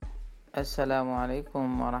السلام عليكم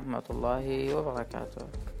ورحمة الله وبركاته،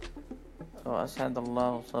 وأسعد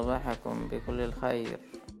الله صباحكم بكل الخير.